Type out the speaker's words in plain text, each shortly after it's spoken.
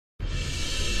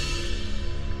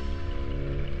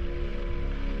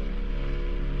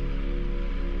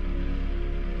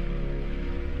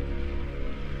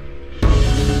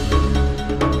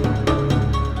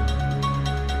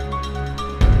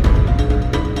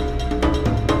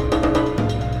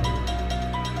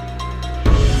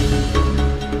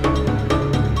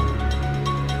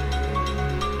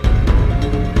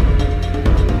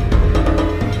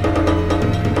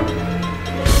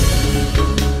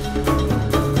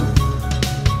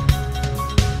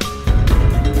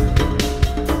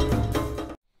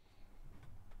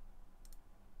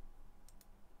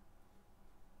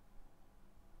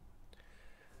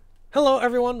Hello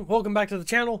everyone, welcome back to the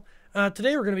channel.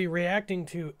 Today we're going to be reacting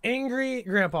to Angry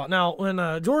Grandpa. Now, when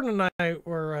Jordan and I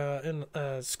were in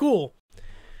school,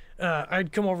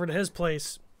 I'd come over to his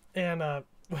place, and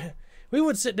we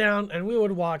would sit down and we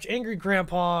would watch Angry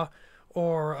Grandpa,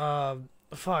 or, I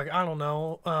don't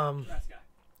know,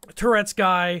 Tourette's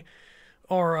Guy,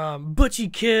 or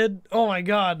Butchie Kid. Oh my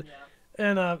god.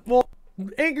 Yeah. And, well,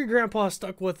 Angry Grandpa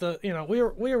stuck with the, we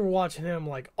were watching him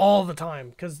like all the time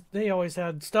because they always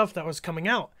had stuff that was coming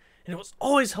out and it was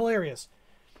always hilarious.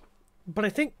 But I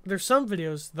think there's some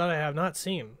videos that I have not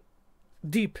seen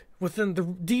deep within the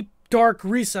deep dark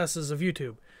recesses of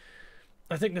YouTube.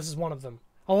 I think this is one of them.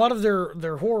 A lot of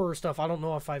their horror stuff I don't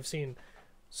know if I've seen.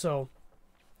 So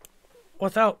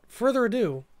without further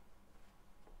ado,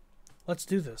 let's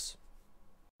do this.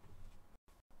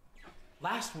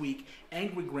 Last week,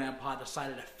 Angry Grandpa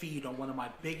decided to feed on one of my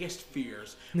biggest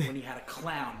fears when he had a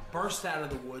clown burst out of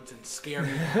the woods and scare me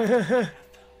half to death.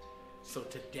 So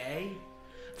today,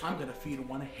 I'm going to feed on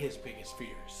one of his biggest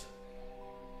fears.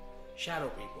 Shadow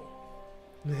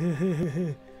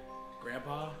people.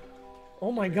 Grandpa?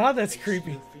 Oh my god, that's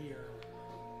creepy. Fear.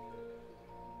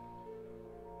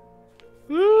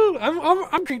 Ooh,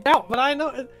 I'm creeped out, but I know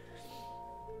it.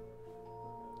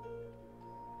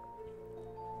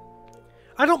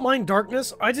 I don't mind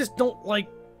darkness. I just don't like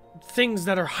things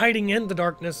that are hiding in the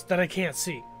darkness that I can't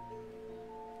see.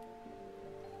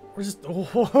 We're just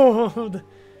oh,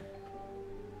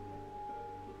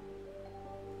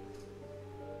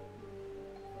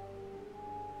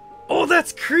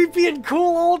 that's creepy and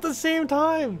cool all at the same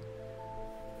time.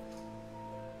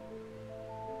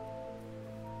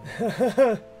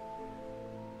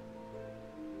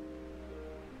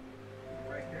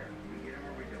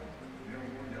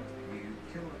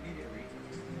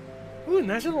 Ooh,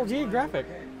 National Geographic.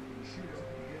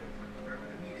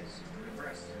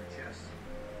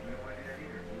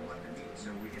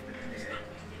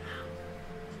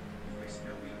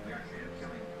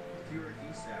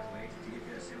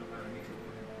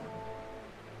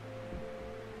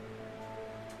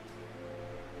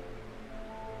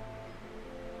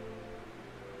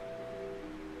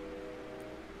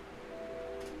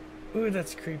 Ooh,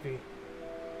 that's creepy.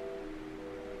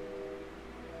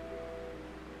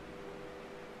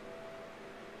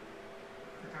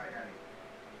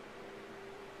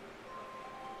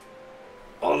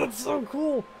 Oh, that's so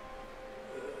cool.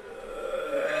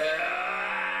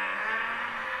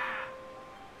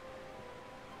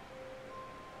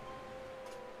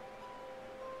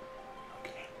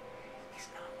 Okay, he's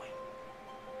not waking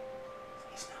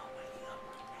up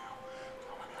right now.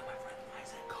 So I'm gonna have my friend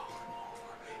Isaac call him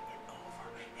over and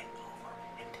over and over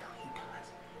until he does.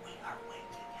 We are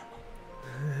waking him up.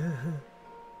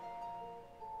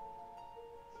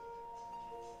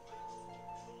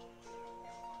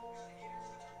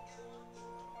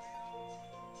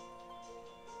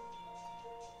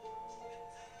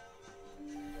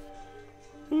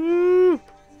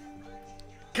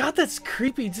 God, that's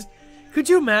creepy. Just could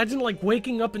you imagine like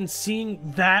waking up and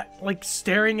seeing that like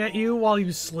staring at you while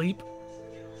you sleep?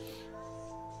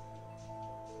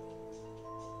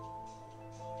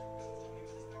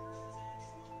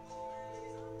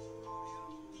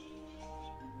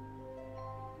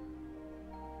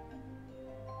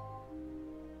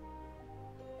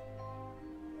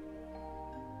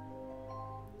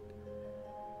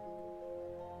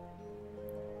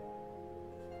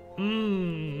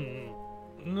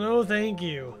 No, thank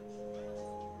you.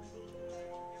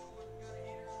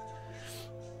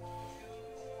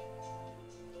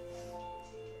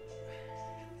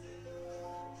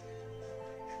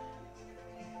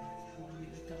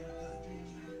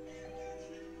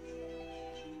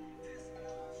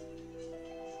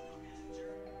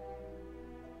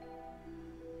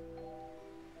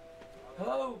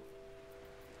 Hello?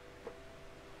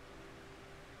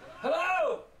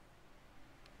 Hello?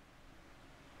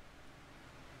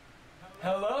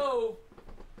 Hello?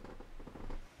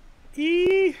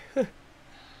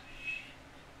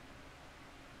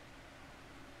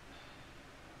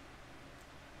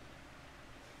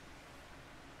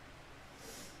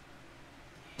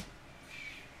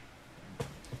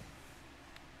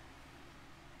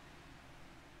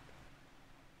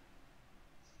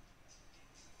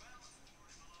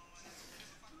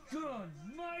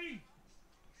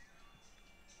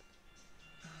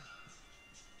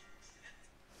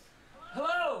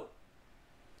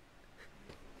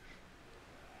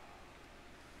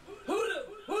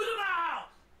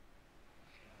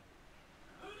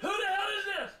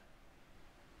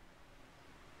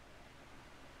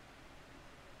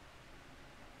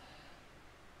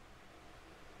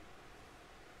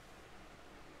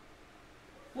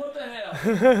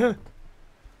 Get away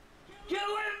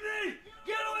from me!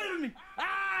 Get away from me!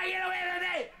 Ah! Get away from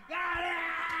me!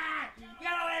 Ah!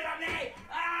 Get away from me!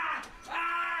 Ah!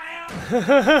 Ah!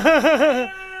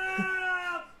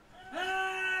 Help!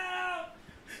 Help!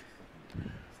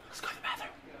 Let's go to the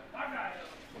bathroom.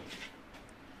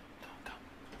 Go.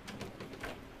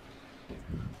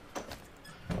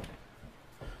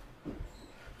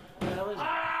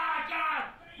 Ah! God!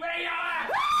 Where are you at?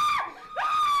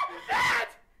 Dad!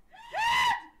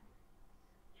 Dad!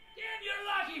 Damn, you're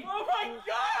lucky! Oh my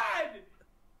God!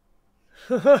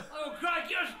 Oh God,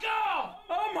 your skull!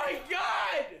 Oh my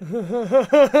God!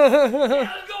 What the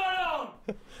hell's going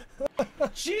on?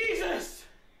 Jesus!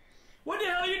 What the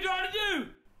hell are you trying to do?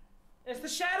 It's the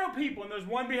shadow people, and there's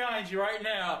one behind you right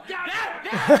now. Dad!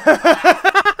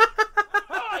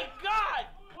 Oh my God!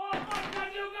 Oh my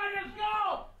God, you got your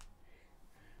skull!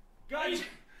 God,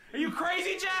 are you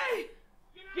crazy, Jay?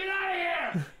 Get out of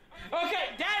here!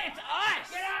 Okay, Dad, it's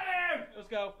us. Get out of here! Let's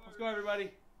go,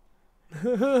 everybody.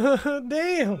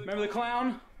 Damn. Remember the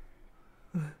clown?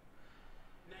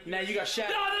 Now you got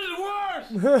shadow. No, this is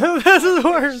worse! This is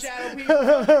worse. Shadow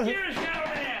people. You're a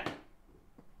shadow man!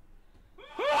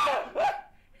 Get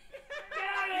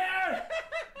out of here!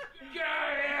 Get out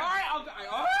of here! All right, I'll go.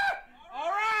 All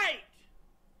right.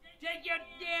 Take your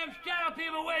damn shadow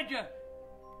people with you!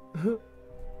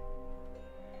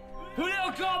 Who the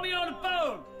hell called me on the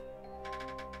phone?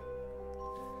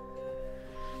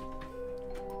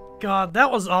 God, that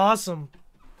was awesome.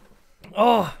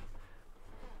 Oh,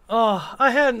 I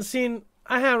hadn't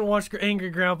watched Angry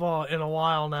Grandpa in a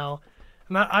while now,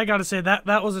 and I gotta say that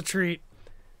was a treat.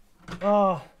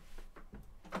 Oh,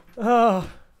 that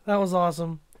was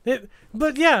awesome.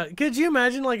 But yeah, could you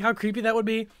imagine like how creepy that would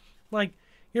be? Like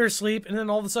you're asleep, and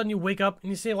then all of a sudden you wake up and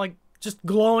you see like just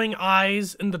glowing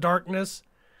eyes in the darkness,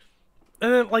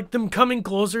 and then like them coming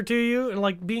closer to you and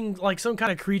like being like some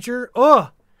kind of creature. Oh.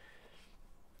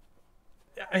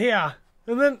 Yeah,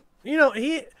 and then, you know,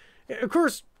 of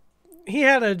course, he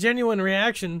had a genuine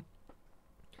reaction.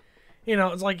 You know,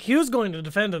 it's like he was going to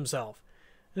defend himself.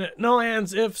 No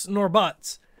ands, ifs, nor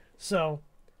buts. So,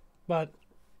 but,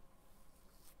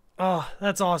 oh,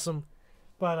 that's awesome.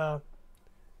 But,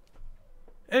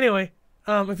 anyway,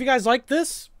 if you guys like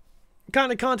this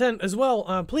kind of content as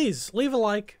well, please leave a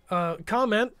like,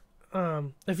 comment,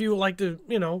 if you would like to,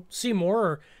 you know, see more,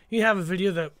 or you have a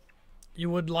video that you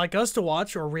would like us to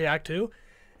watch or react to,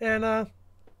 and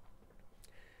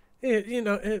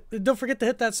don't forget to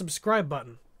hit that subscribe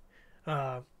button.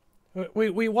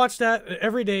 We watch that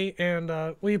every day,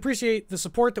 and we appreciate the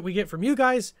support that we get from you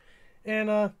guys.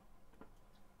 And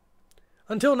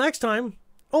until next time.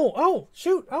 Oh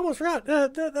shoot! I almost forgot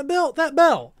the bell. That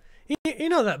bell. You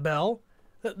know that bell,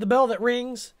 the bell that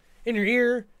rings in your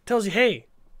ear tells you, "Hey,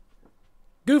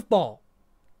 goofball,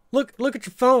 look at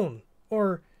your phone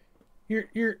or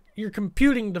your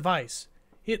computing device.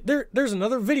 There's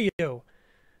another video.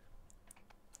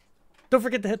 Don't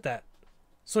forget to hit that,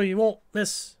 so you won't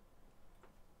miss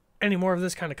any more of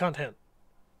this kind of content.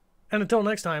 And until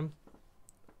next time,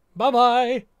 bye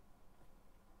bye."